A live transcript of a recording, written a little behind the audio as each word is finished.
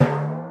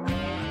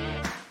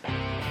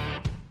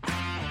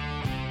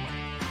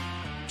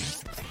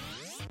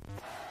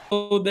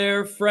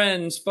Their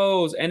friends,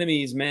 foes,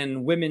 enemies,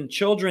 men, women,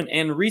 children,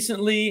 and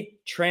recently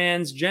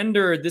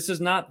transgendered. This is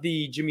not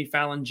the Jimmy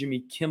Fallon, Jimmy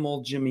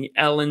Kimmel, Jimmy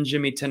Ellen,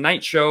 Jimmy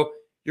Tonight Show.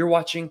 You're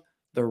watching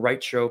the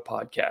Right Show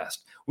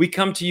podcast. We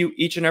come to you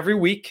each and every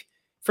week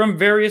from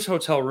various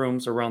hotel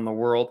rooms around the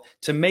world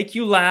to make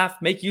you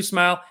laugh, make you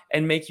smile,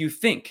 and make you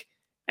think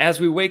as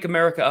we wake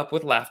America up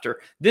with laughter.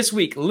 This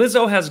week,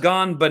 Lizzo has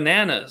gone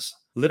bananas,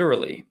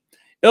 literally.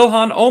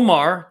 Ilhan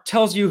Omar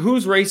tells you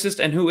who's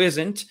racist and who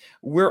isn't.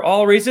 We're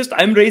all racist.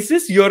 I'm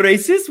racist. You're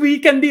racist. We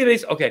can be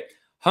racist. Okay.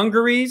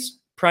 Hungary's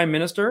Prime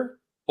Minister,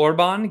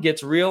 Orban,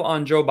 gets real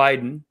on Joe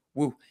Biden.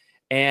 Woo.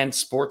 And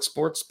sports.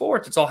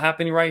 It's all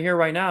happening right here,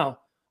 right now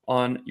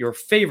on your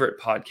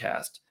favorite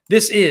podcast.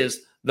 This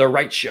is The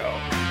Right Show.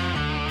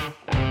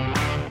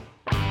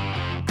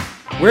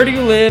 Where do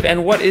you live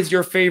and what is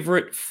your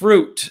favorite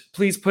fruit?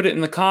 Please put it in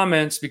the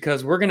comments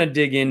because we're going to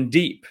dig in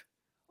deep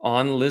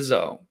on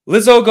Lizzo.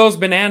 Lizzo goes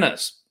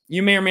bananas.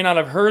 You may or may not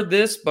have heard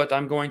this, but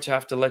I'm going to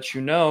have to let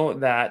you know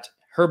that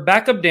her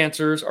backup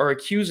dancers are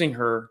accusing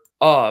her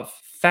of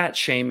fat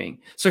shaming.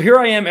 So here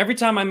I am. Every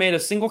time I made a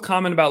single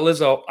comment about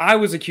Lizzo, I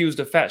was accused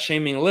of fat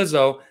shaming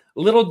Lizzo.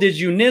 Little did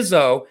you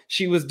nizzo,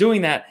 she was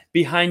doing that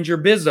behind your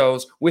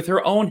bizzos with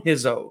her own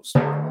hizzos.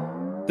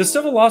 The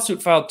civil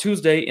lawsuit filed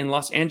Tuesday in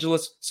Los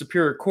Angeles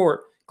Superior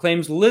Court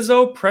claims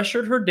Lizzo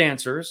pressured her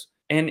dancers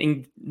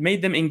and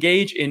made them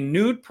engage in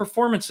nude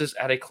performances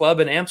at a club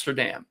in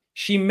Amsterdam.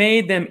 She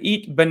made them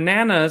eat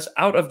bananas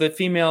out of the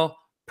female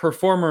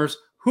performers'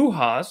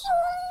 hoo-has,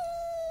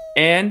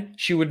 and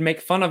she would make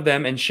fun of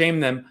them and shame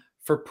them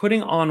for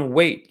putting on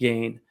weight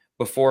gain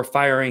before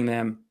firing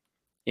them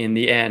in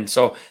the end.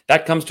 So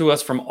that comes to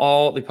us from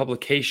all the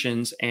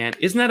publications, and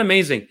isn't that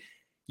amazing?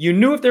 You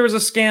knew if there was a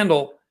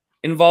scandal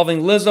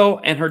involving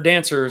Lizzo and her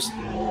dancers,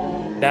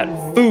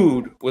 that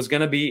food was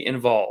going to be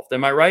involved.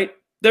 Am I right?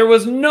 There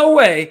was no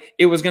way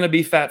it was going to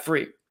be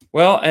fat-free.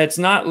 Well, it's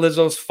not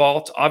Lizzo's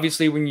fault.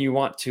 Obviously, when you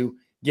want to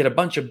get a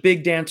bunch of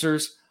big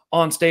dancers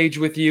on stage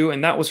with you,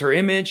 and that was her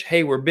image.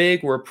 Hey, we're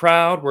big, we're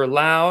proud, we're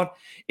loud.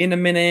 In a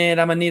minute,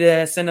 I'm going to need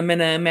a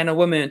sentimental man or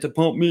woman to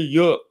pump me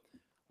up.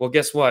 Well,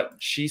 guess what?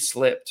 She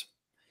slipped.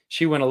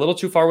 She went a little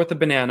too far with the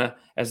banana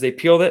as they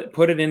peeled it,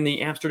 put it in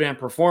the Amsterdam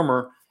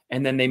Performer,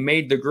 and then they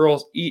made the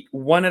girls eat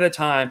one at a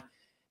time,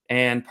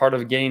 and part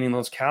of gaining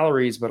those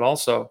calories, but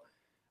also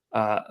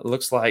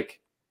looks like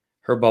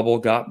her bubble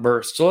got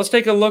burst. So let's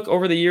take a look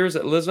over the years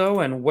at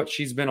Lizzo and what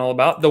she's been all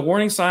about. The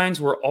warning signs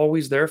were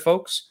always there,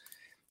 folks.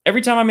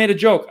 Every time I made a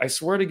joke, I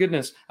swear to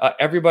goodness,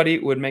 everybody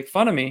would make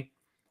fun of me.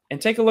 And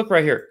take a look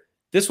right here.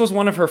 This was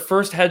one of her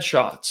first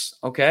headshots,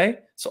 okay?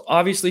 So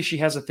obviously she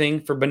has a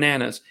thing for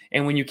bananas.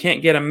 And when you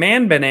can't get a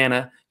man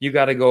banana, you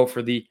got to go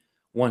for the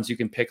ones you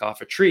can pick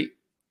off a tree.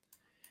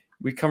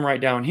 We come right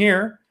down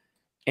here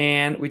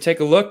and we take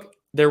a look.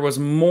 There was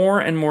more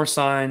and more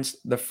signs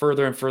the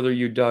further and further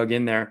you dug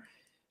in there.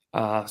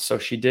 So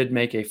she did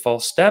make a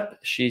false step.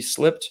 She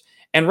slipped.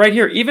 And right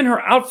here, even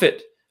her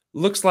outfit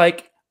looks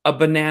like a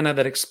banana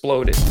that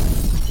exploded.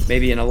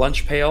 Maybe in a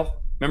lunch pail.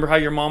 Remember how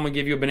your mom would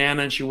give you a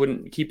banana and she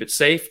wouldn't keep it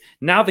safe?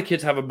 Now the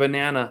kids have a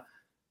banana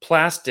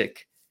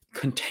plastic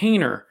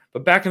container.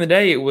 But back in the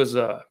day, it was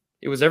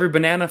every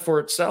banana for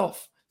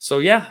itself. So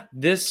yeah,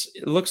 this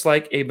looks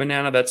like a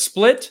banana that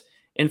split.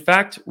 In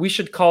fact, we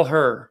should call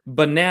her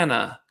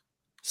Banana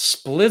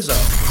Splizzo.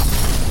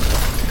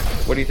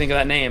 What do you think of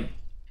that name?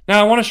 Now,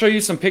 I want to show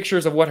you some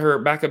pictures of what her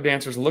backup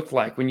dancers looked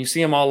like when you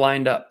see them all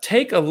lined up.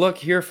 Take a look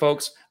here,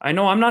 folks. I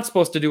know I'm not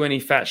supposed to do any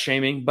fat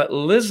shaming, but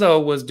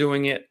Lizzo was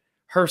doing it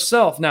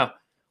herself. Now,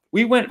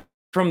 we went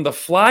from the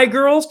fly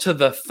girls to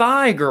the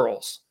thigh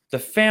girls, the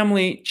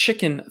family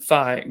chicken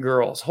thigh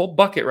girls. Whole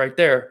bucket right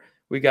there.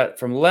 We got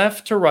from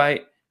left to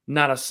right,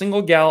 not a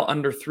single gal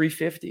under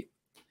 350.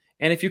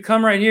 And if you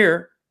come right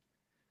here,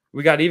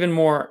 we got even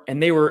more,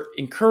 and they were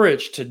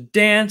encouraged to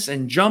dance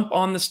and jump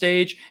on the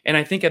stage. And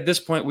I think at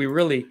this point, we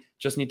really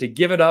just need to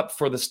give it up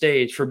for the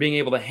stage for being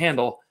able to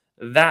handle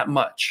that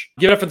much.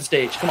 Give it up for the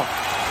stage. Come on.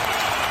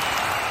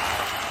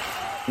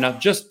 Now,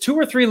 just 2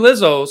 or 3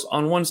 Lizzos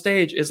on one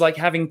stage is like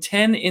having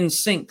 10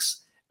 NSYNCs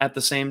at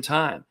the same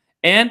time.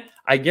 And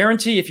I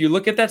guarantee if you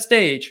look at that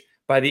stage,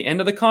 by the end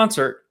of the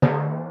concert,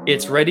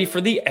 it's ready for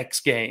the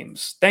X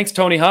Games. Thanks,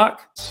 Tony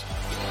Hawk.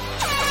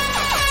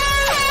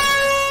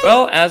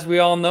 Well, as we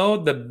all know,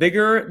 the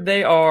bigger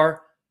they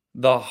are,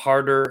 the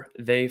harder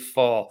they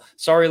fall.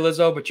 Sorry,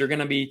 Lizzo, but you're going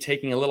to be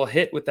taking a little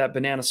hit with that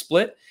banana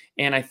split.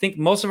 And I think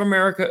most of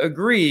America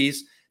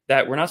agrees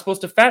that we're not supposed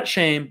to fat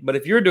shame, but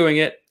if you're doing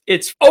it,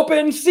 it's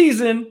open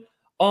season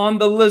on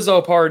the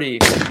Lizzo party.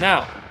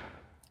 Now,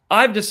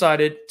 I've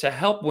decided to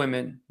help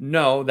women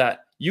know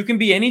that you can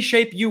be any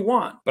shape you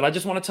want, but I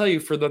just want to tell you,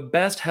 for the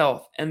best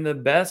health and the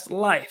best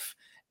life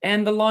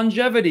and the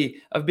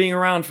longevity of being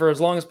around for as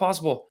long as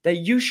possible, that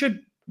you should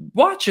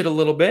watch it a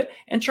little bit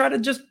and try to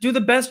just do the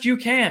best you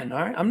can. All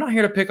right. I'm not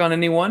here to pick on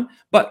anyone,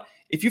 but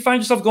if you find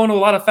yourself going to a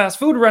lot of fast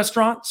food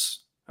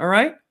restaurants, all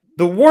right,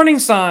 the warning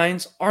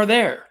signs are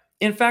there.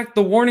 In fact,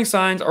 the warning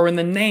signs are in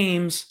the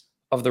names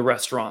of the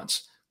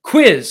restaurants.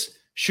 Quiz.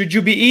 Should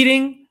you be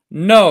eating?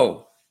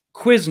 No.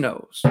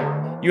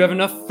 Quiznos. You have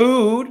enough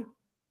food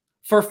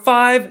for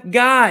 5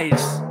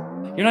 guys.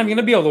 You're not even going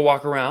to be able to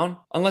walk around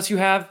unless you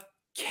have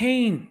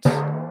canes.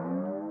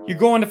 You're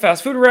going to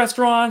fast food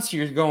restaurants,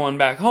 you're going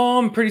back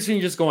home, pretty soon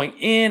you're just going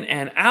in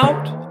and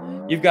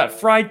out. You've got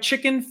fried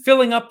chicken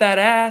filling up that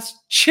ass,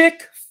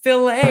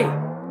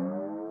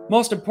 Chick-fil-A.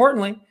 Most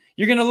importantly,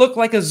 you're going to look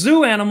like a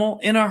zoo animal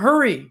in a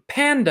hurry,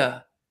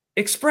 Panda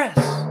Express.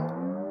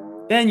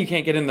 Then you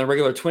can't get in the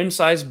regular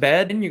twin-size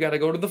bed, and you got to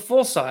go to the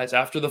full size.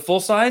 After the full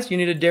size, you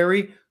need a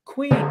Dairy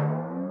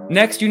Queen.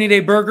 Next, you need a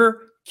Burger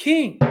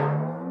King.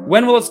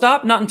 When will it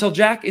stop? Not until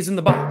Jack is in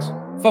the box.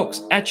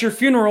 Folks, at your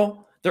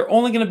funeral, they're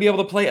only going to be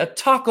able to play a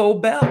Taco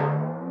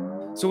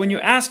Bell. So when you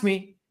ask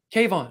me,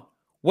 Kayvon,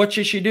 what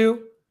should she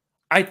do?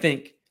 I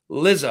think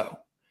Lizzo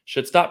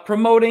should stop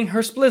promoting her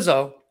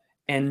Splizzo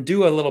and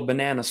do a little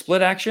banana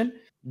split action,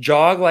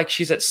 jog like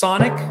she's at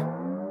Sonic,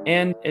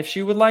 and if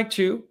she would like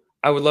to,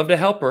 I would love to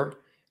help her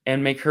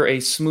and make her a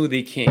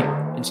smoothie king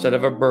instead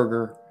of a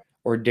burger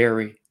or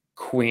Dairy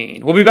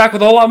Queen. We'll be back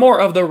with a whole lot more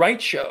of The Right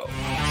Show.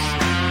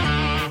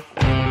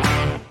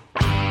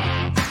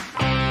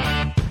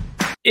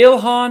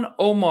 Ilhan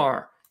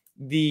Omar,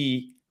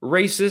 the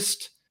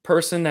racist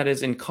person that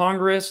is in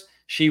Congress,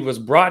 she was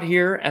brought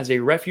here as a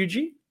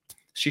refugee.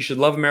 She should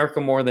love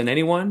America more than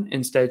anyone.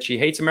 Instead, she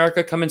hates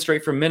America, coming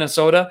straight from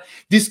Minnesota.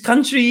 This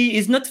country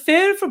is not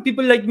fair for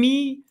people like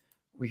me.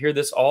 We hear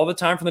this all the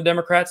time from the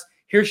Democrats.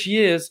 Here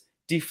she is,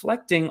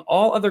 deflecting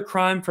all other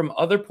crime from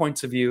other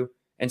points of view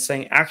and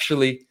saying,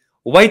 actually,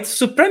 white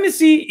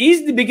supremacy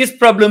is the biggest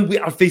problem we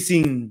are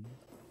facing.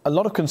 A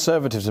lot of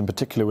conservatives in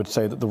particular would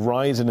say that the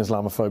rise in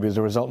Islamophobia is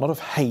a result not of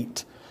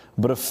hate,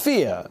 but of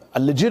fear, a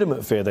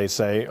legitimate fear, they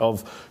say,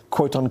 of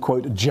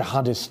quote-unquote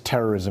jihadist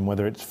terrorism,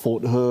 whether it's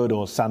Fort Hood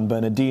or San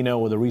Bernardino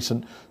or the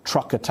recent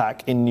truck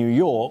attack in New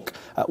York.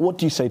 What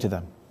do you say to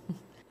them?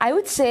 I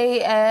would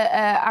say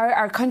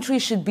our country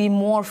should be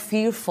more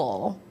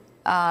fearful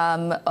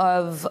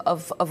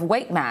of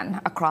white men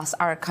across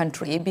our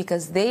country,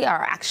 because they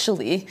are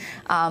actually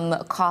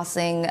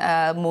causing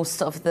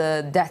most of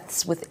the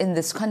deaths within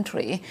this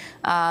country.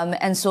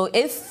 And so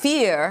if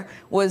fear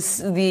was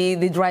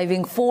the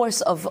driving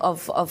force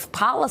of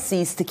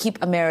policies to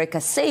keep America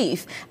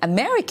safe,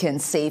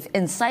 Americans safe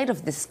inside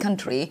of this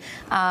country,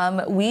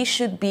 we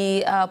should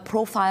be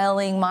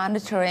profiling,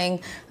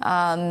 monitoring,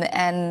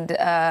 and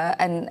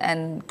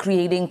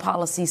creating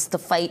policies to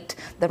fight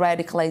the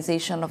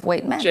radicalization of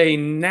white men. A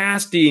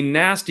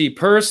nasty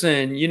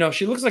person. You know,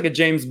 she looks like a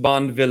James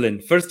Bond villain.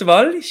 First of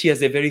all, she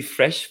has a very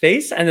fresh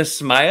face and a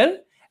smile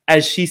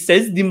as she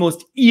says the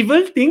most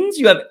evil things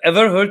you have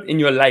ever heard in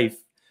your life.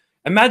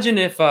 Imagine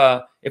if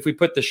we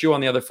put the shoe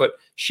on the other foot.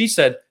 She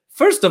said,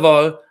 first of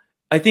all,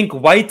 I think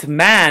white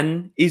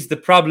man is the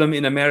problem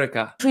in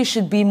America. We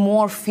should be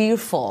more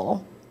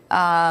fearful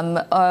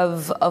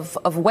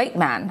of white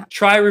men.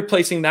 Try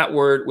replacing that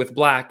word with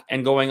black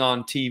and going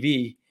on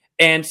TV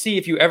and see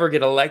if you ever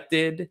get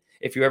elected,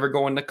 if you ever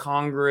go into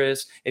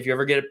Congress, if you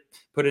ever get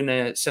put in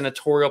a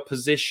senatorial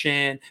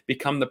position,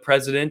 become the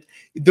president.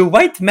 The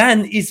white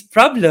man is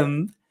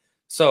problem.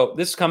 So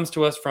this comes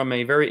to us from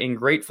a very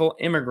ungrateful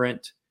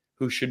immigrant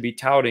who should be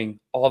touting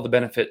all the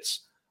benefits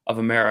of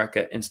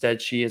America.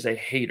 Instead, she is a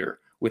hater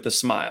with a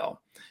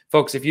smile.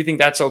 Folks, if you think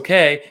that's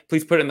okay,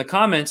 please put it in the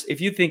comments. If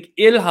you think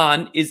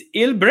Ilhan is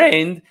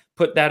ill-brained,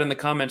 put that in the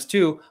comments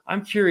too.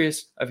 I'm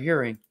curious of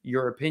hearing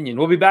your opinion.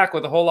 We'll be back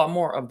with a whole lot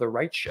more of The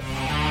Right Show.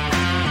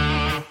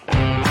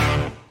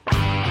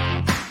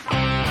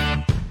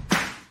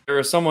 There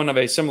is someone of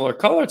a similar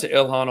color to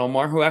Ilhan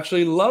Omar who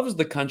actually loves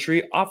the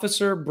country,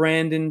 Officer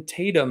Brandon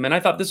Tatum. And I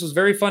thought this was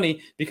very funny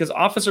because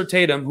Officer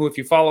Tatum, who if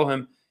you follow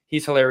him,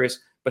 he's hilarious,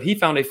 but he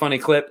found a funny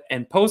clip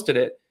and posted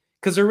it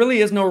because there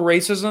really is no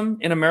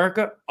racism in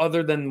America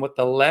other than what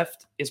the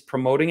left is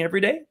promoting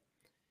every day.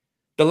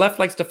 The left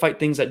likes to fight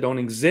things that don't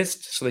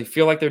exist, so they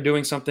feel like they're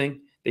doing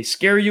something. They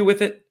scare you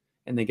with it,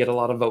 and they get a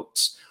lot of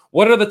votes.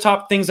 What are the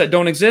top things that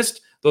don't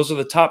exist? Those are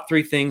the top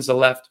 3 things the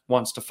left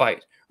wants to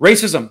fight.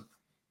 Racism.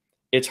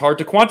 It's hard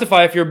to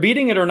quantify if you're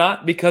beating it or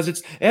not because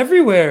it's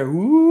everywhere.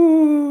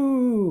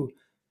 Ooh.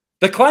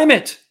 The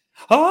climate.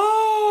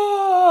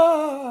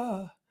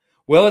 Ah.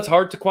 Well, it's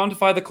hard to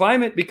quantify the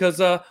climate because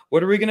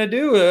what are we going to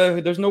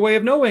do? There's no way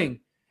of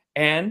knowing.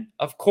 And,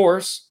 of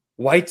course,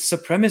 white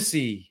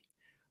supremacy.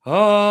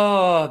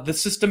 The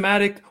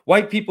systematic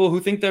white people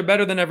who think they're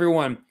better than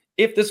everyone.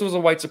 If this was a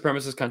white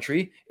supremacist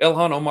country,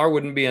 Ilhan Omar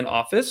wouldn't be in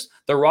office.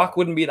 The Rock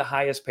wouldn't be the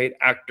highest paid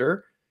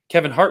actor.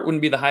 Kevin Hart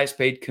wouldn't be the highest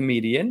paid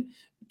comedian.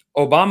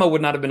 Obama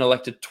would not have been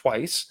elected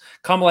twice.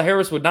 Kamala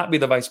Harris would not be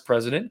the vice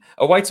president.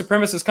 A white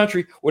supremacist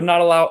country would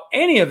not allow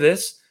any of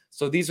this.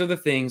 So these are the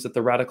things that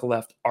the radical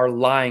left are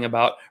lying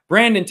about.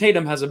 Brandon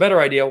Tatum has a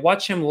better idea.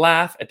 Watch him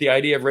laugh at the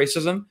idea of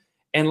racism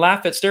and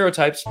laugh at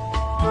stereotypes.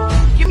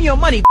 Give me your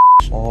money.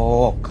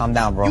 Oh, calm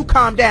down, bro. You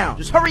calm down.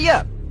 Just hurry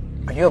up.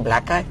 Are you a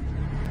black guy?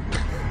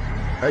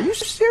 Are you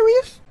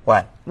serious?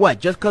 What? What,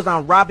 just because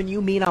I'm robbing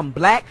you mean I'm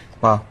black?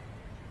 Well,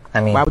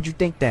 I mean... Why would you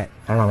think that?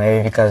 I don't know,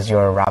 maybe because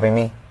you're robbing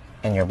me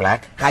and you're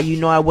black? How you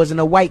know I wasn't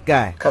a white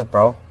guy? Because,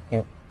 bro,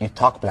 You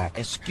talk black.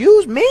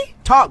 Excuse me?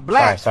 Talk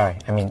black. Sorry.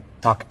 I mean,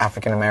 talk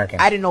African American.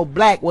 I didn't know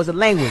black was a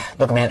language.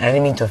 Look, man, I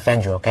didn't mean to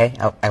offend you, okay?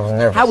 I was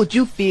nervous. How would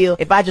you feel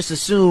if I just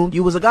assumed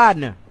you was a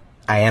gardener?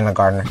 I am a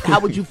gardener. How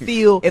would you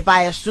feel if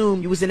I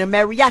assumed you was in a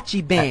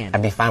mariachi band?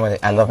 I'd be fine with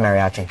it. I love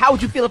mariachi. How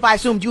would you feel if I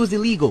assumed you was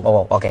illegal?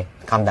 Oh, okay.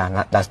 Calm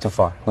down. That's too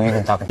far. Who you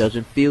been talking to?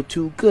 Doesn't feel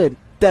too good,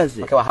 does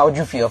it? Okay, well, how would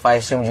you feel if I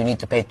assumed you need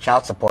to pay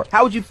child support?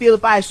 How would you feel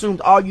if I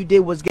assumed all you did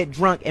was get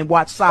drunk and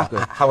watch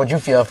soccer? How would you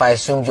feel if I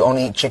assumed you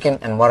only eat chicken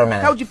and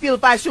watermelon? How would you feel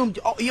if I assumed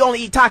you only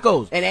eat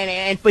tacos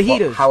and fajitas?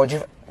 Well, how would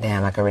you...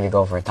 Damn, I could really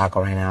go for a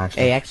taco right now,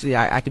 actually. Hey, actually,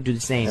 I could do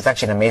the same. There's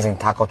actually an amazing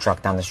taco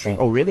truck down the street.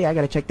 Oh, really? I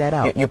gotta check that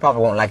out. You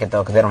probably won't like it,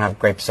 though, because they don't have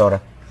grape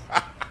soda.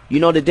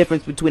 You know the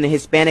difference between a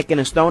Hispanic and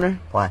a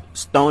stoner? What?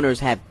 Stoners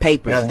have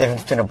papers. You know the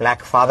difference between a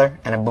black father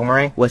and a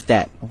boomerang? What's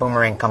that?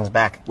 Boomerang comes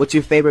back. What's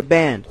your favorite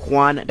band?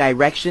 Juan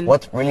Direction?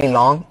 What's really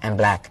long and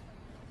black?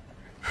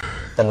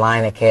 The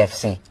line at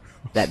KFC.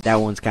 That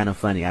one's kind of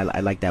funny. I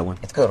like that one.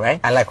 It's good,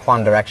 right? I like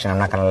Juan Direction, I'm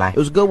not gonna lie. It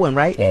was a good one,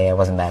 right? Yeah, it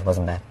wasn't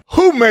bad.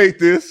 Who made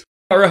this?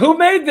 All right, who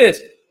made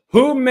this?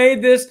 Who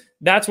made this?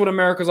 That's what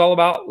America's all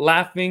about.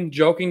 Laughing,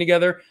 joking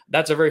together.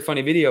 That's a very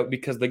funny video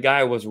because the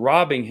guy was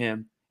robbing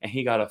him and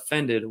he got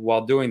offended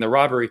while doing the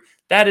robbery.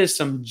 That is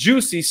some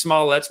juicy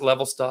Smollett's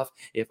level stuff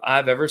if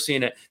I've ever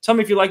seen it. Tell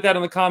me if you like that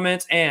in the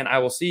comments, and I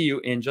will see you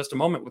in just a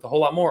moment with a whole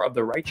lot more of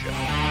The Right Show.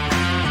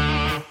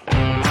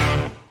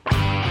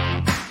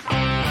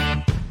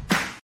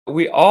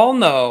 We all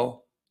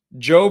know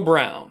Joe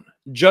Brown.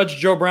 Judge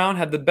Joe Brown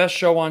had the best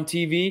show on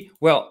TV.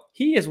 Well,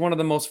 he is one of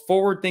the most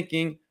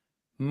forward-thinking,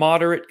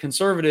 moderate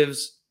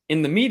conservatives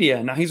in the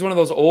media. Now, he's one of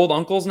those old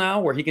uncles now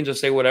where he can just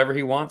say whatever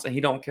he wants and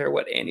he don't care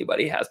what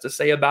anybody has to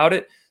say about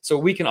it. So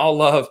we can all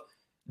love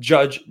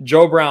Judge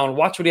Joe Brown.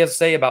 Watch what he has to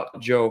say about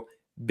Joe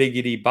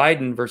Biggity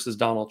Biden versus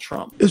Donald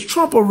Trump. Is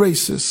Trump a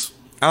racist?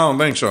 I don't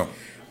think so.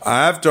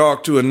 I've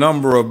talked to a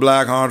number of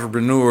black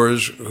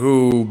entrepreneurs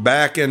who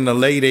back in the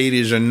late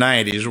 80s and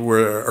 90s,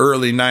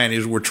 early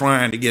 90s, were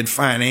trying to get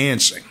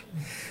financing.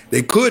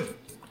 They couldn't.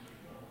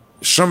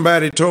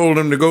 Somebody told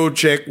them to go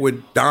check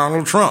with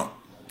Donald Trump.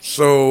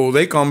 So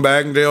they come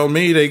back and tell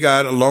me they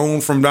got a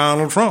loan from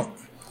Donald Trump.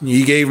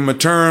 He gave them a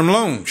term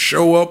loan.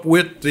 Show up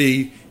with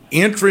the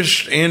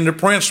interest and the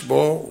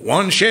principal,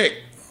 one check.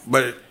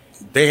 But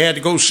they had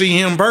to go see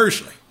him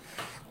personally.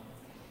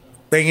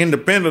 They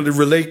independently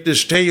relate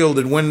this tale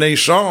that when they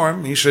saw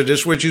him, he said,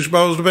 "This what you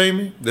supposed to pay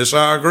me? This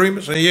our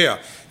agreement?" I said, "Yeah."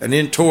 And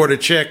then tore the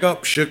check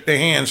up, shook their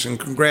hands, and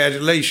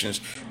congratulations.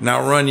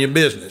 Now run your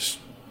business.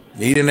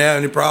 He didn't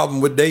have any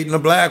problem with dating a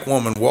black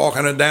woman,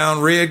 walking her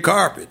down red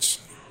carpets.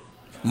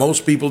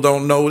 Most people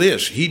don't know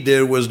this. He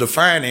was the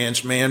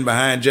finance man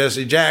behind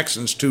Jesse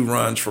Jackson's 2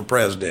 runs for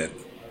president.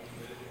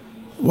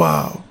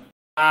 Wow.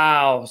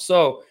 Wow.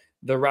 So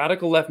the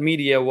radical left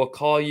media will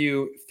call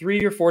you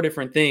 3 or 4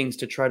 different things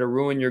to try to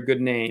ruin your good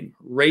name.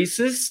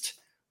 Racist,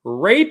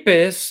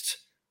 rapist,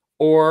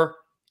 or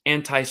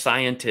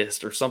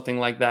anti-scientist or something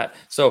like that.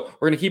 So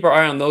we're going to keep our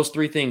eye on those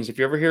 3 things. If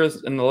you ever hear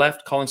us in the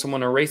left calling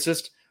someone a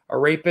racist, a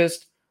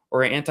rapist,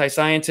 or an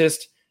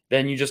anti-scientist,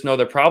 then you just know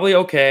they're probably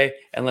okay.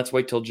 And let's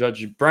wait till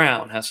Judge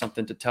Brown has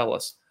something to tell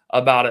us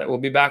about it. We'll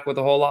be back with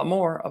a whole lot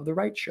more of The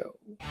Right Show.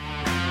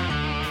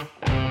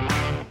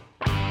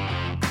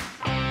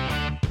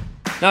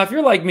 Now, if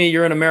you're like me,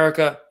 you're in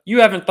America,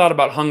 you haven't thought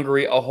about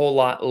Hungary a whole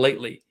lot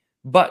lately.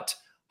 But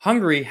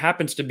Hungary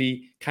happens to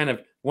be kind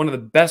of one of the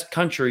best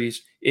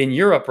countries in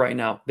Europe right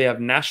now. They have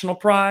national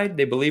pride.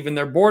 They believe in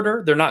their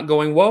border. They're not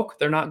going woke.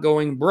 They're not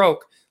going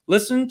broke.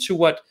 Listen to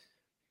what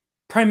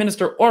Prime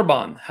Minister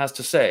Orban has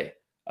to say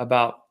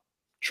about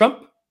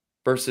Trump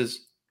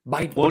versus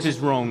Biden. What is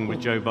wrong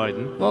with Joe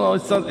Biden? No,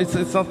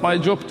 it's not my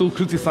job to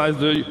criticize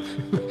the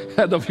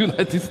head of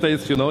United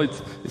States. You know,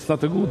 it's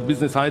not a good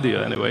business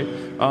idea anyway.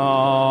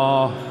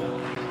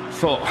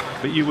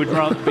 But you would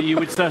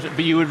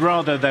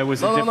rather there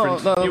was a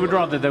different. You would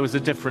rather there was a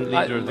different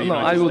leader of the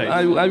United States.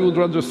 I would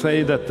rather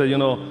say that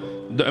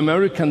the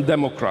American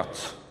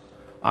Democrats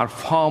are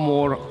far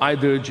more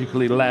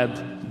ideologically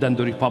led than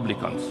the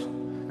Republicans,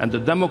 and the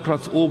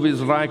Democrats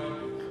always like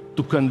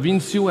to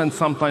convince you and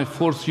sometimes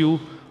force you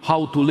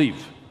how to live,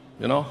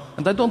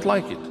 and I don't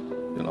like it.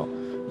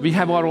 We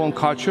have our own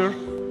culture.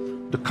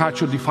 The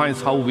culture defines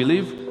how we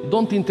live.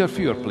 Don't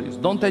interfere, please.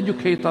 Don't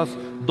educate us.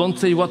 Don't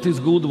say what is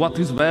good, what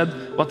is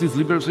bad, what is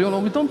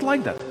liberal. We don't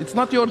like that. It's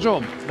not your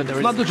job. It's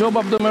not the job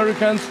of the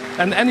Americans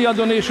and any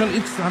other nation.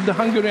 It's the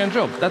Hungarian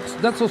job.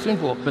 That's so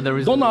simple. But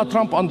Donald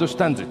Trump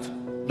understands it.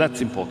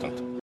 That's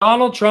important.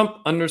 Donald Trump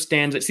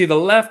understands it. See, the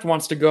left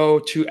wants to go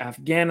to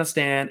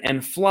Afghanistan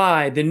and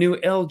fly the new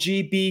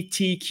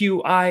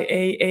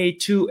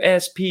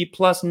LGBTQIAA2SP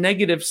plus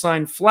negative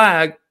sign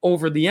flag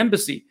over the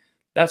embassy.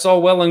 That's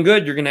all well and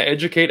good. You're going to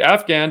educate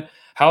Afghan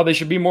how they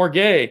should be more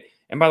gay.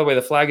 And by the way,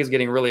 the flag is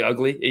getting really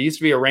ugly. It used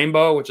to be a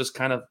rainbow, which is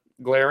kind of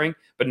glaring,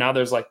 but now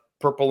there's like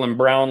purple and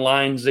brown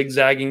lines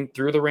zigzagging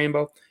through the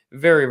rainbow.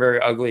 Very, very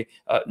ugly.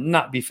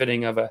 Not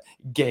befitting of a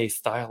gay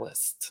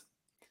stylist.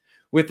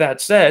 With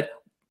that said,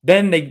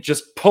 then they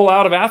just pull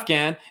out of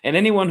Afghan, and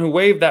anyone who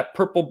waved that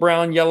purple,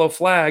 brown, yellow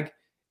flag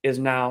is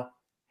now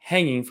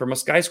hanging from a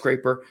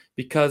skyscraper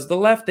because the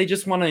left, they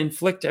just want to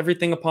inflict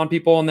everything upon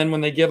people. And then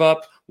when they give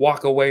up,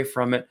 walk away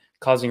from it,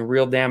 causing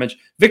real damage.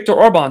 Viktor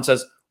Orban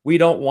says, we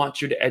don't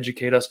want you to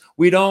educate us.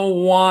 We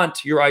don't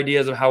want your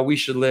ideas of how we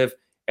should live.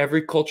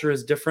 Every culture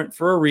is different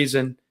for a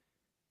reason.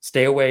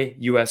 Stay away,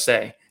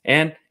 USA.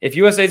 And if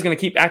USA is going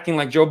to keep acting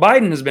like Joe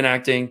Biden has been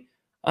acting,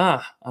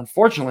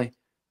 unfortunately,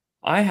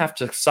 I have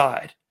to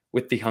side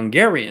with the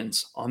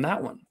Hungarians on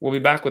that one. We'll be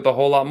back with a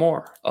whole lot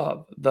more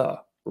of The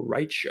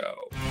Right Show.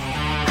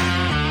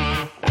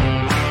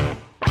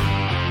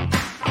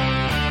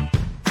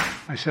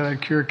 I said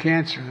I'd cure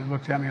cancer. They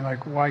looked at me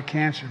like, why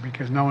cancer?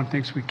 Because no one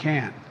thinks we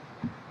can.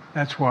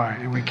 That's why,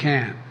 and we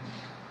can.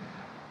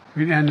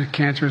 We'd end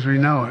cancer as we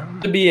know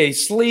it. To be a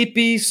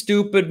sleepy,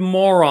 stupid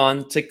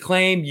moron to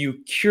claim you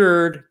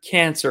cured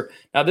cancer.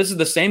 Now, this is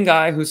the same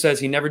guy who says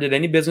he never did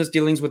any business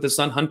dealings with his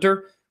son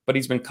Hunter, but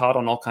he's been caught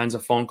on all kinds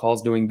of phone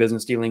calls doing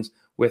business dealings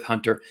with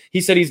Hunter.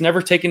 He said he's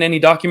never taken any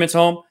documents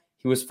home.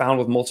 He was found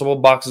with multiple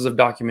boxes of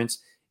documents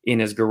in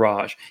his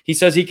garage. He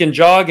says he can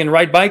jog and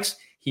ride bikes.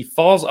 He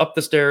falls up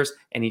the stairs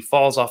and he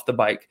falls off the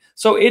bike.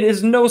 So it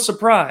is no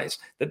surprise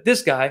that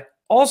this guy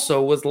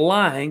also was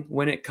lying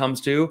when it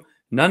comes to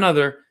none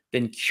other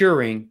than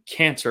curing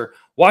cancer.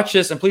 Watch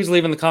this and please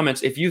leave in the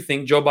comments if you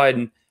think Joe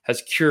Biden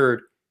has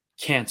cured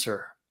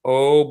cancer.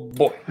 Oh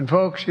boy. And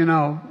folks, you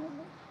know,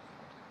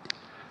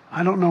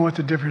 I don't know what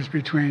the difference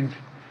between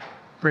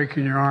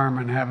breaking your arm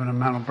and having a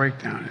mental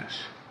breakdown is.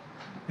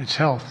 It's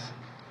health.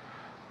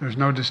 There's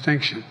no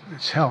distinction.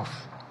 It's health.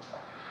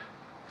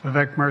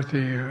 Vivek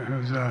Murthy,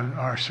 who's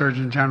our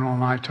Surgeon General,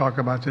 and I talk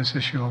about this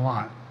issue a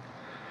lot.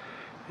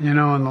 You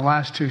know, in the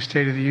last two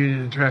State of the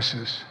Union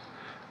addresses,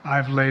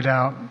 I've laid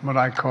out what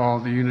I call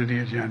the unity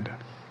agenda.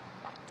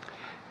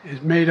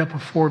 It's made up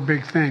of four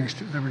big things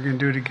that we're going to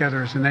do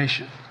together as a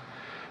nation.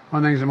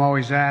 One of the things I'm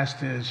always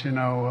asked is, you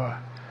know,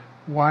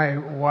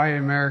 why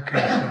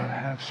Americans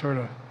have sort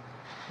of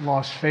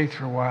lost faith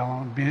for a while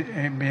on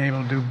being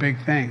able to do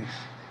big things.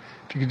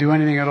 If you could do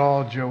anything at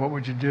all, Joe, what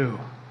would you do?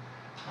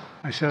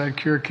 I said I'd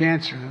cure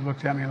cancer. They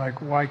looked at me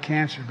like, why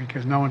cancer?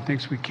 Because no one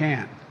thinks we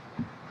can.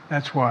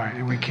 That's why,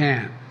 and we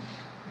can.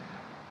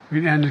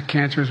 We ended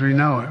cancer as we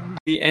know it.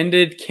 We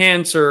ended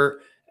cancer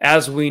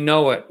as we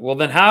know it. Well,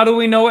 then how do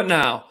we know it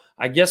now?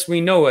 I guess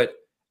we know it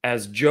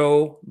as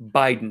Joe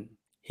Biden.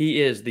 He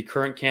is the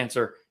current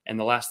cancer and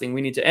the last thing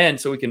we need to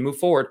end so we can move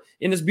forward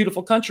in this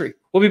beautiful country.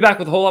 We'll be back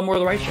with a whole lot more of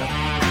The Right Show.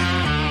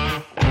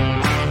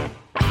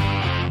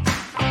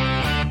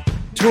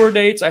 Tour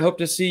dates. I hope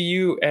to see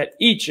you at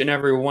each and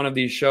every one of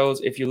these shows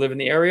if you live in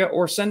the area,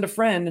 or send a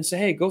friend and say,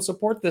 hey, go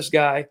support this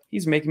guy.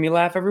 He's making me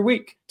laugh every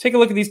week. Take a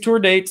look at these tour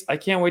dates. I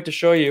can't wait to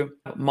show you.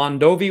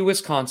 Mondovi,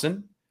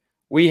 Wisconsin.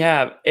 We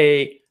have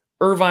a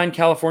Irvine,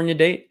 California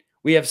date.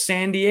 We have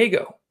San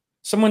Diego.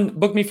 Someone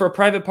booked me for a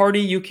private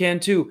party. You can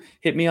too.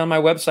 Hit me on my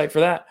website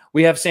for that.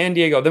 We have San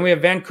Diego. Then we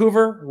have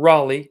Vancouver,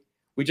 Raleigh.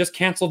 We just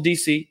canceled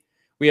DC.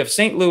 We have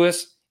St.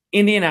 Louis,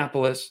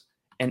 Indianapolis,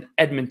 and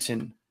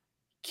Edmonton,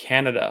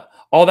 Canada.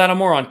 All that and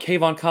more on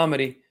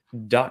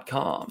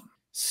KVonComedy.com.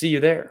 See you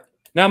there.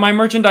 Now, my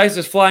merchandise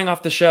is flying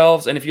off the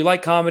shelves, and if you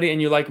like comedy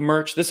and you like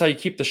merch, this is how you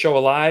keep the show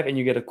alive, and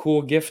you get a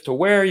cool gift to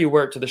wear. You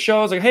wear it to the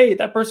show. It's like, hey,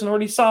 that person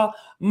already saw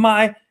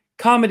my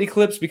comedy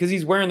clips because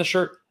he's wearing the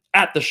shirt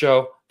at the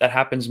show. That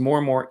happens more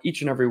and more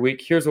each and every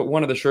week. Here's what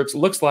one of the shirts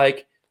looks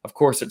like. Of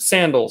course, it's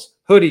sandals,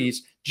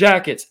 hoodies,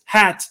 jackets,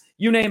 hats,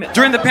 you name it.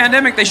 During the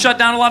pandemic, they shut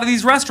down a lot of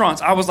these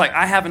restaurants. I was like,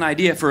 I have an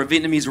idea for a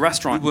Vietnamese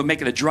restaurant. We'll make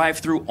it a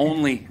drive-through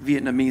only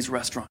Vietnamese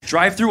restaurant.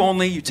 Drive-through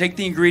only, you take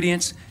the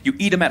ingredients, you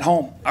eat them at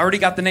home. I already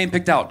got the name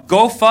picked out.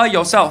 Go pho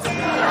yourself.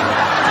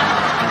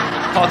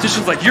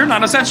 Politicians like, you're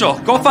not essential.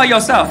 Go pho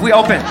yourself. We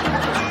open.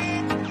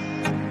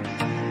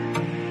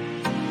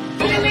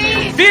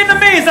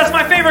 Vietnamese, that's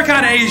my favorite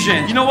kind of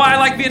Asian. You know why I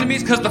like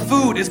Vietnamese? Because the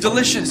food is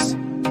delicious.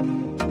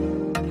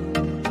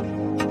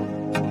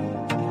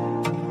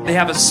 They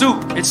have a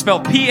soup. It's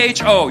spelled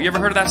P-H-O. You ever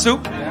heard of that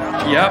soup?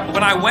 Yep.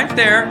 When I went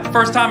there,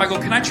 first time, I go,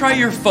 can I try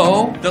your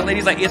pho? The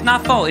lady's like, it's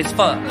not pho, it's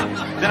pho.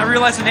 Then I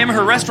realized the name of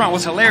her restaurant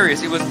was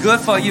hilarious. It was Good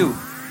For You.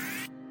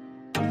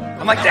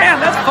 I'm like,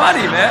 damn, that's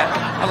funny, man.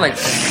 I was like,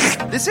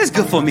 this is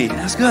good for me.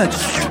 That's good.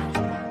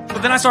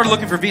 But then I started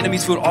looking for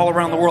Vietnamese food all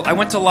around the world. I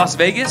went to Las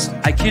Vegas.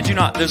 I kid you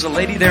not, there's a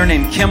lady there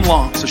named Kim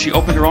Long. So she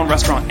opened her own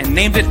restaurant and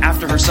named it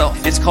after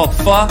herself. It's called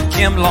Pho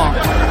Kim Long.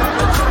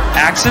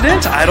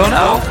 Accident? I don't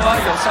know. Pho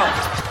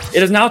yourself.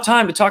 It is now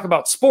time to talk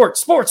about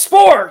sports.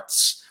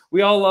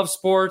 We all love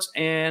sports,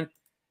 and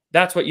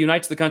that's what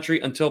unites the country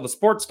until the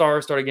sports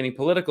stars started getting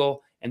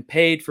political and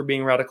paid for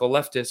being radical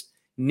leftists,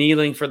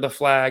 kneeling for the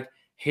flag,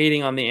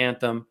 hating on the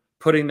anthem,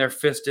 putting their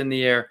fist in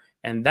the air,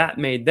 and that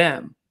made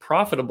them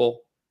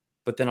profitable.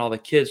 But then all the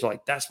kids are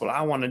like, that's what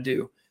I want to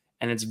do.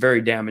 And it's very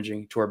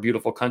damaging to our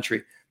beautiful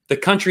country. The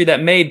country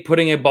that made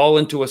putting a ball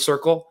into a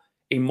circle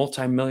a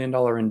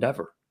multi-million-dollar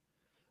endeavor.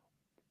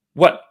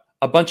 What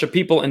a bunch of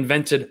people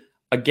invented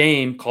a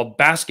game called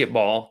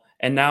basketball,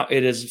 and now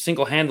it has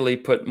single-handedly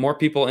put more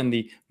people in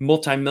the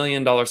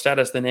multi-million-dollar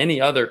status than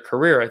any other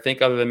career, I think,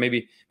 other than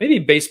maybe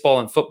baseball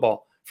and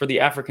football. for the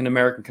African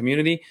American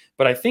community.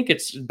 But I think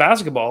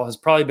basketball has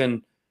probably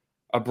been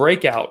a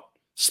breakout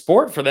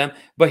sport for them.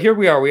 But here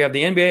we are. We have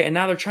the NBA, and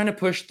now they're trying to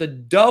push the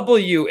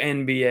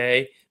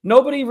WNBA.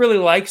 Nobody really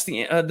likes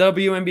the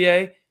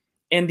WNBA,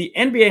 and the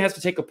NBA has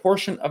to take a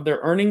portion of their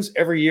earnings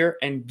every year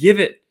and give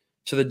it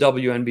to the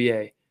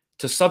WNBA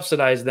to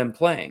subsidize them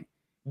playing.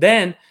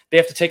 Then they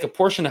have to take a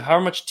portion of how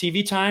much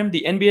TV time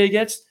the NBA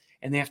gets,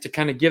 and they have to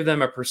kind of give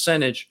them a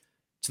percentage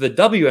to the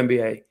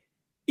WNBA,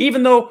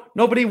 even though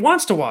nobody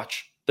wants to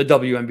watch the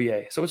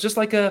WNBA. So it's just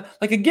like a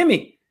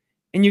gimme.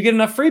 And you get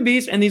enough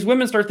freebies, and these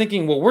women start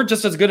thinking, well, we're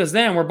just as good as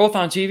them. We're both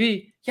on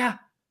TV. Yeah,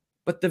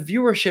 but the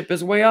viewership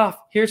is way off.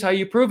 Here's how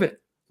you prove it.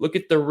 Look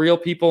at the real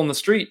people in the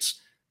streets.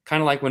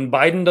 Kind of like when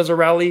Biden does a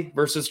rally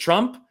versus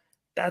Trump.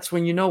 That's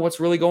when you know what's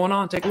really going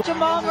on. Take a look.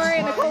 Jamal Murray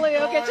and Nikola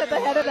Jokic at the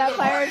head of that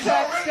fire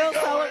truck, still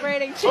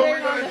celebrating,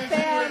 cheering on the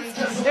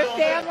fans. Their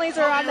families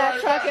are on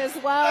that truck as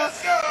well.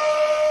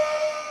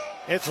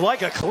 It's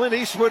like a Clint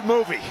Eastwood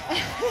movie.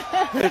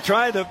 They're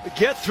trying to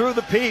get through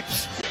the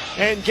peeps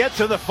and get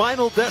to the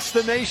final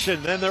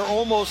destination, and they're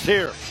almost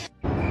here.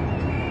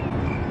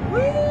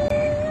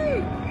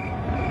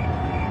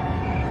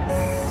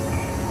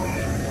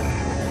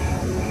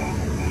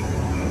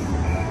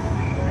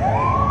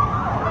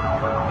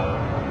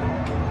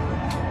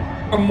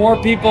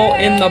 More people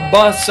in the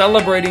bus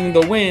celebrating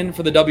the win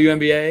for the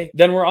WNBA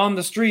than were on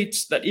the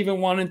streets that even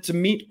wanted to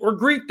meet or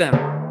greet them.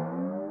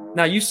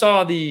 Now, you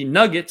saw the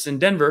Nuggets in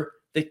Denver.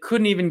 They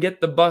couldn't even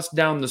get the bus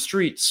down the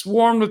street,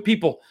 swarmed with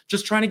people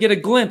just trying to get a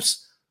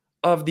glimpse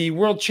of the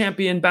world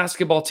champion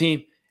basketball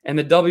team and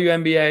the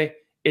WNBA.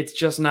 It's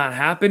just not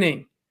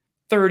happening.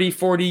 30,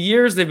 40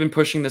 years they've been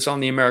pushing this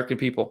on the American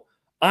people.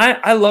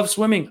 I love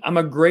swimming. I'm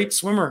a great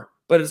swimmer,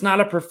 but it's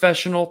not a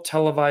professional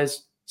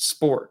televised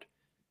sport.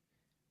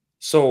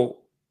 So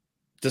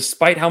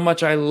despite how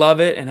much I love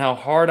it and how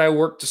hard I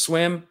work to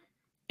swim,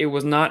 it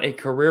was not a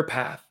career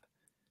path.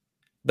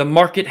 The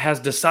market has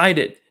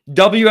decided,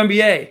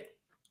 WNBA,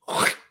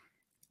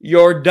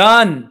 you're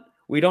done.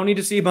 We don't need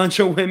to see a bunch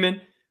of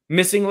women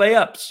missing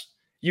layups.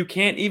 You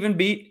can't even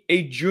beat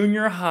a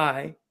junior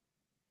high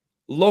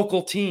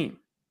local team,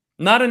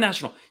 not a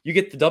national. You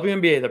get the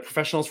WNBA, the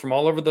professionals from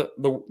all over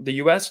the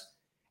U.S.,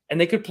 and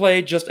they could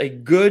play just a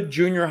good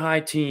junior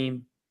high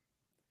team.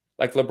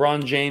 Like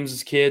LeBron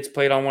James's kids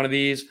played on one of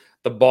these,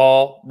 the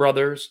Ball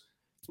brothers,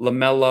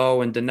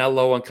 LaMelo and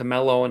Danilo and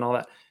Camelo and all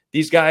that.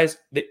 These guys,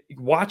 they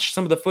watch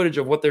some of the footage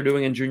of what they're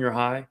doing in junior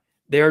high.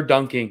 They're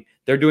dunking.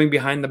 They're doing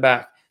behind the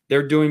back.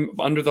 They're doing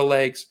under the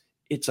legs.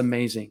 It's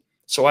amazing.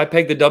 So I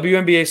peg the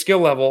WNBA skill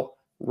level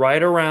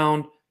right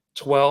around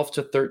 12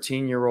 to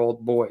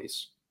 13-year-old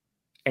boys.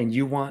 And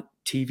you want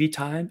TV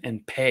time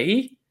and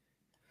pay?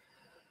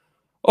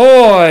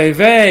 Oy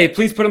vey,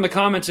 please put in the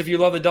comments if you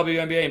love the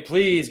WNBA, and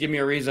please give me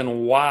a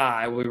reason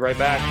why. We'll be right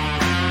back.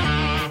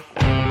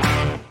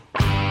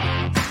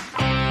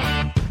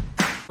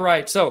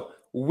 Right, so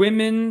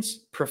women's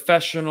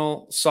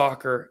professional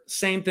soccer,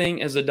 same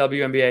thing as the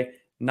WNBA.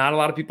 Not a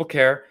lot of people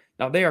care.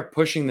 Now, they are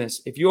pushing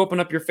this. If you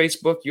open up your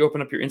Facebook, you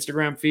open up your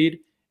Instagram feed,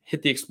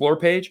 hit the Explore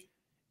page,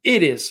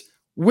 it is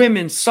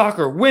women's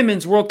soccer,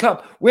 women's World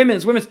Cup,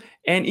 women's.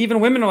 And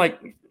even women are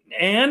like,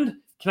 and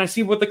can I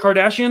see what the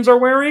Kardashians are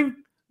wearing?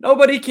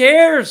 Nobody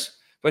cares.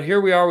 But here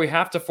we are. We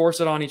have to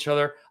force it on each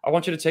other. I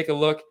want you to take a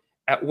look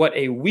at what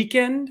a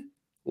weekend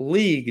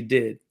league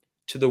did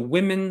to the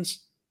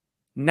women's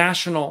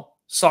national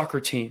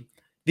soccer team.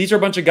 These are a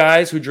bunch of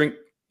guys who drink,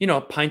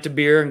 a pint of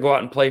beer and go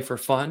out and play for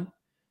fun.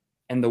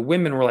 And the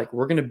women were like,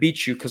 we're going to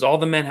beat you because all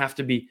the men have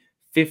to be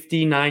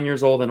 59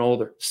 years old and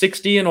older,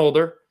 60 and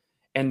older.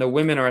 And the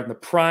women are in the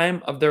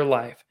prime of their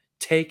life.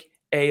 Take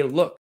a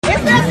look.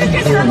 If that's the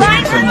case for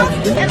Ryan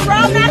Reynolds and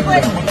Rob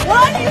Macklin,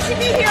 one, you should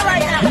be here right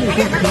now.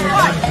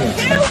 One,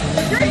 two,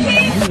 your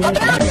team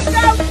about to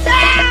go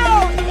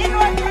down in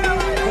North Carolina.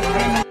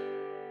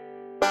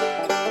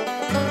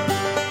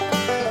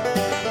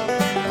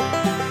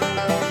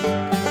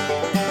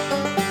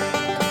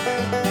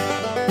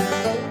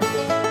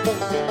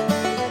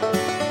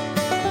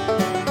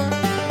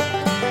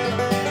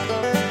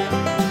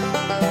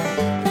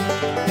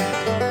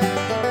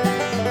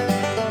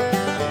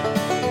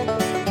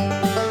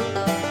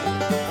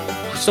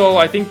 So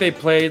I think they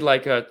played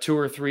like 2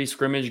 or 3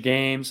 scrimmage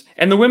games.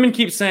 And the women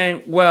keep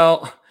saying,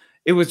 well,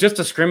 it was just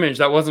a scrimmage.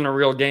 That wasn't a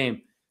real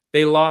game.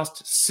 They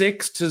lost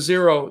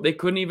 6-0. They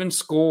couldn't even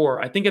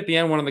score. I think at the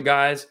end, one of the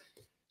guys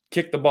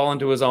kicked the ball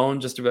into his own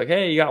just to be like,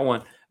 hey, you got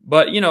one.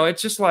 But,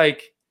 it's just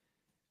like,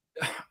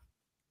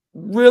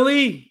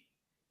 really?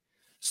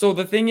 So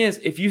the thing is,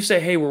 if you say,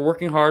 hey, we're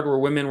working hard, we're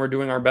women, we're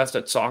doing our best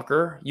at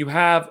soccer, you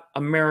have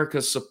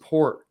America's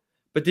support.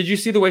 But did you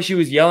see the way she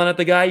was yelling at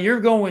the guy?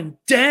 You're going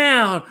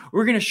down.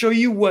 We're going to show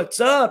you what's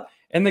up.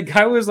 And the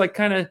guy was like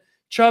kind of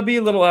chubby,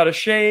 a little out of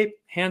shape,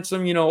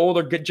 handsome,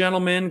 older good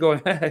gentleman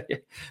going,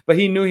 but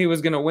he knew he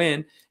was going to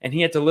win. And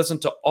he had to listen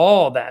to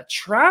all that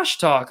trash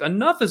talk.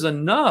 Enough is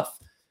enough.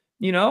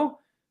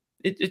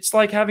 It's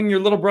like having your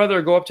little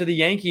brother go up to the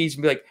Yankees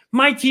and be like,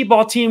 my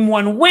T-ball team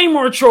won way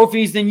more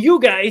trophies than you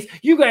guys.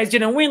 You guys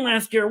didn't win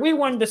last year. We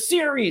won the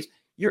series.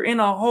 You're in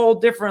a whole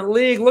different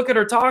league. Look at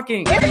her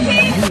talking. Your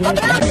team's about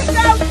to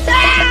go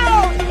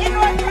down in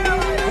North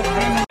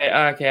Carolina.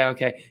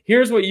 Okay.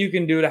 Here's what you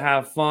can do to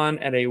have fun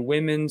at a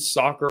women's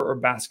soccer or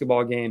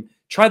basketball game.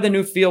 Try the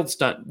new field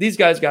stunt. These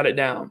guys got it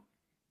down.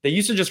 They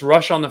used to just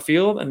rush on the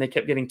field and they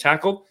kept getting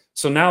tackled.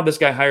 So now this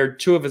guy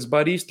hired 3 of his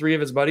buddies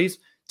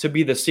to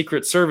be the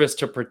Secret Service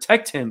to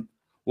protect him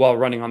while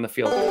running on the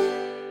field.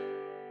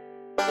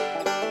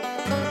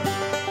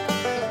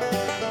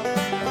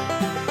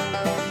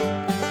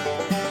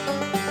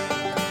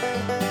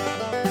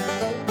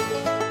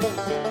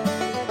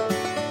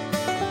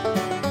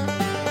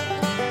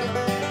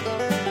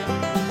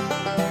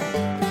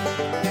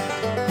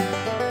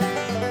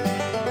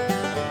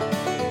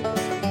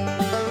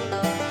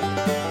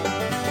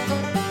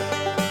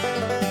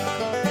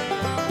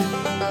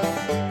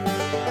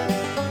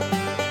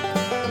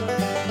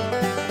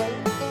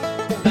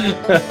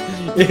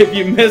 If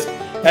you missed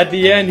at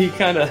the end,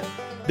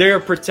 they're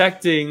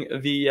protecting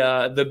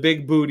the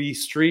big booty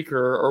streaker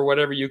or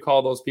whatever you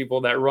call those people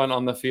that run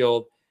on the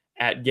field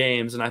at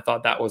games. And I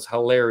thought that was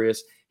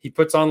hilarious. He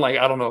puts on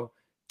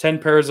 10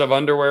 pairs of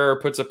underwear,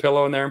 or puts a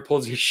pillow in there and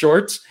pulls his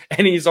shorts.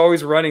 And he's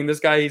always running. This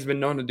guy, he's been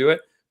known to do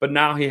it. But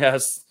now he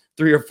has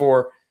 3 or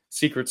 4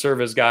 Secret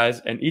Service guys.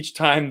 And each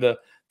time the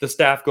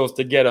staff goes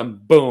to get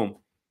him, boom,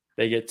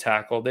 they get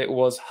tackled. It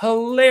was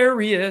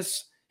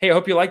hilarious. Hey, I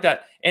hope you like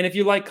that. And if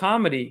you like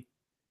comedy,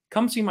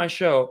 come see my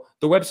show,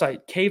 the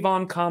website,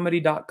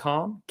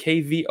 kvoncomedy.com,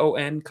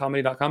 KVON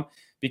comedy.com,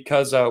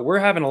 because we're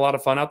having a lot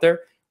of fun out there.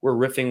 We're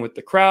riffing with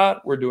the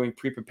crowd. We're doing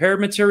pre-prepared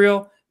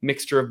material,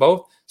 mixture of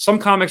both. Some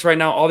comics right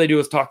now, all they do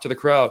is talk to the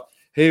crowd.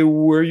 Hey,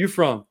 where are you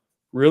from?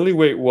 Really?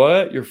 Wait,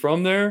 what? You're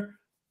from there?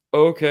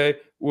 Okay.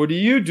 What do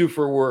you do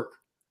for work?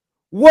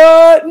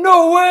 What?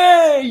 No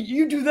way.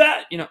 You do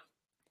that?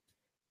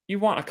 You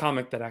want a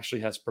comic that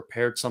actually has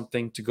prepared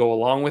something to go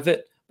along with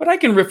it. But I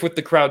can riff with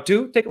the crowd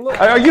too. Take a look.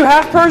 Are you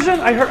half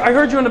Persian? I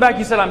heard you in the back.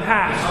 You said I'm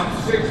half. I'm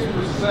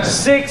 6%.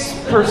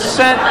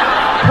 6%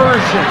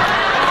 Persian.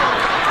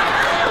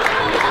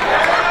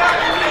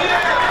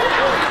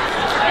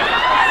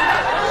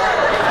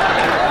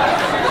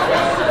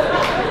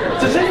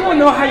 Does anyone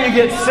know how you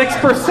get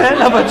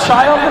 6% of a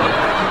child?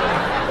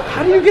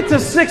 How do you get to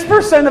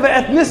 6% of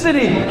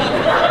ethnicity?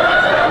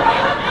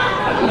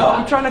 No,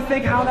 I'm trying to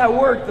think how that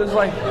worked. There's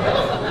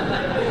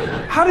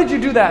how did you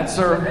do that,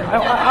 sir?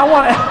 I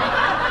want to...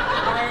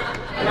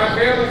 My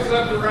family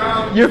slept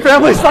around. Your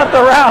family slept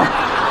around.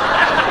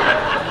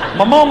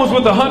 My mom was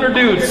with 100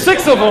 dudes.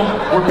 6 of them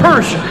were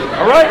Persian,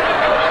 all right?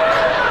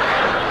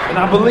 And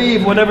I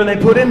believe whatever they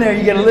put in there,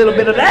 you get a little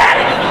bit of that.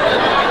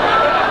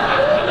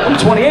 I'm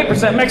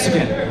 28%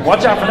 Mexican.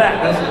 Watch out for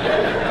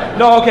that.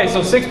 No, okay, so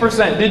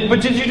 6%.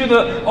 But did you do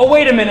the... Oh,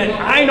 wait a minute.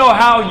 I know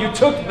how you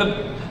took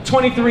the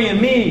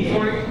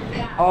 23andMe.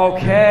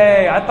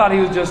 Okay, I thought he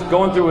was just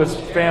going through his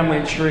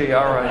family tree.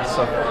 All right,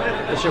 so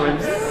this shit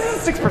was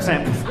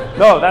 6%.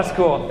 No, that's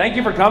cool. Thank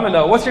you for coming,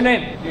 though. What's your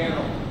name?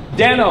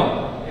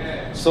 Dano.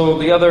 Yeah. So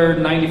the other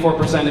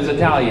 94% is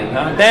Italian,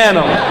 huh?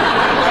 Dano.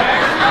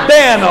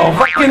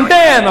 Fucking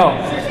Dano.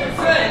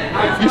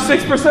 You're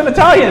 6%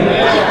 Italian.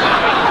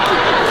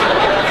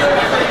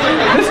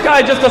 This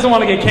guy just doesn't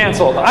want to get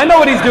canceled. I know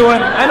what he's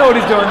doing.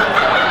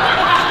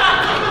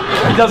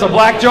 He does a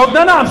black joke.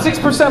 No, I'm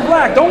 6%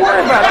 black. Don't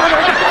worry about it.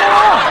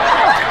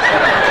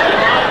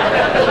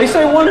 They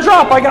say 1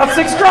 drop. I got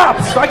 6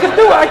 drops. I can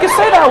do it. I can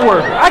say that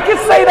word.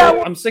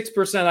 I'm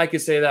 6%. I can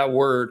say that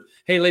word.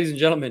 Hey, ladies and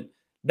gentlemen,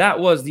 that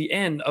was the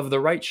end of the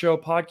Right Show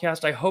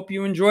podcast. I hope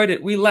you enjoyed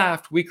it. We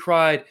laughed. We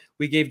cried.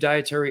 We gave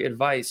dietary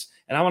advice.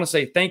 And I want to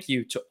say thank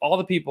you to all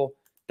the people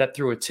that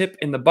threw a tip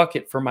in the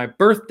bucket for my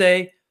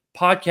birthday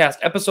podcast,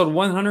 episode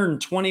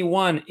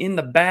 121 in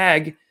the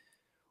bag.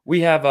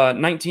 We have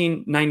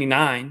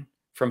 $19.99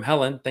 from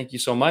Helen. Thank you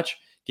so much.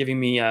 Giving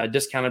me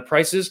discounted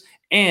prices.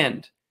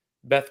 And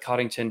Beth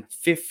Coddington,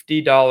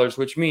 $50,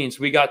 which means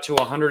we got to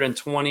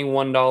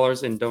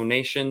 $121 in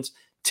donations,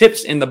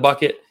 tips in the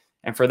bucket.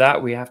 And for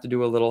that, we have to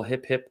do a little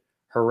hip, hip,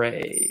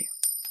 hooray.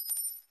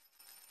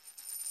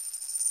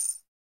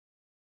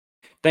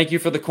 Thank you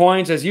for the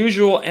coins as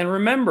usual. And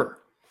remember,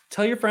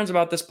 tell your friends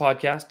about this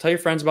podcast. Tell your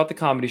friends about the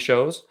comedy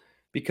shows,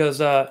 because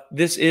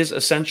this is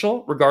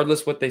essential,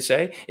 regardless what they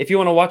say. If you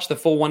want to watch the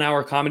full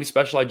 1-hour comedy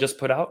special I just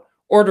put out,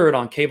 order it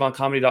on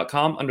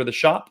kvoncomedy.com under the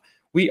shop.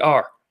 We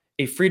are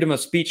a freedom of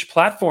speech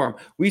platform.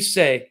 We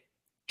say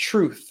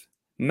truth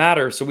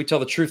matters, so we tell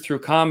the truth through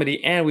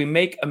comedy, and we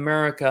make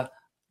America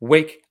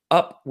wake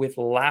up with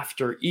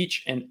laughter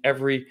each and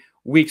every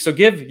week. So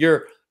give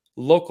your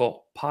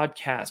local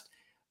podcast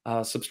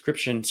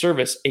subscription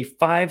service a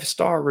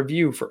 5-star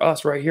review for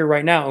us right here,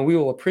 right now, and we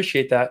will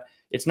appreciate that.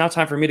 It's now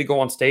time for me to go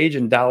on stage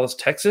in Dallas,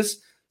 Texas.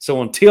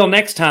 So until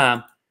next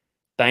time,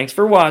 thanks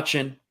for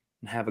watching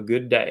and have a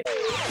good day.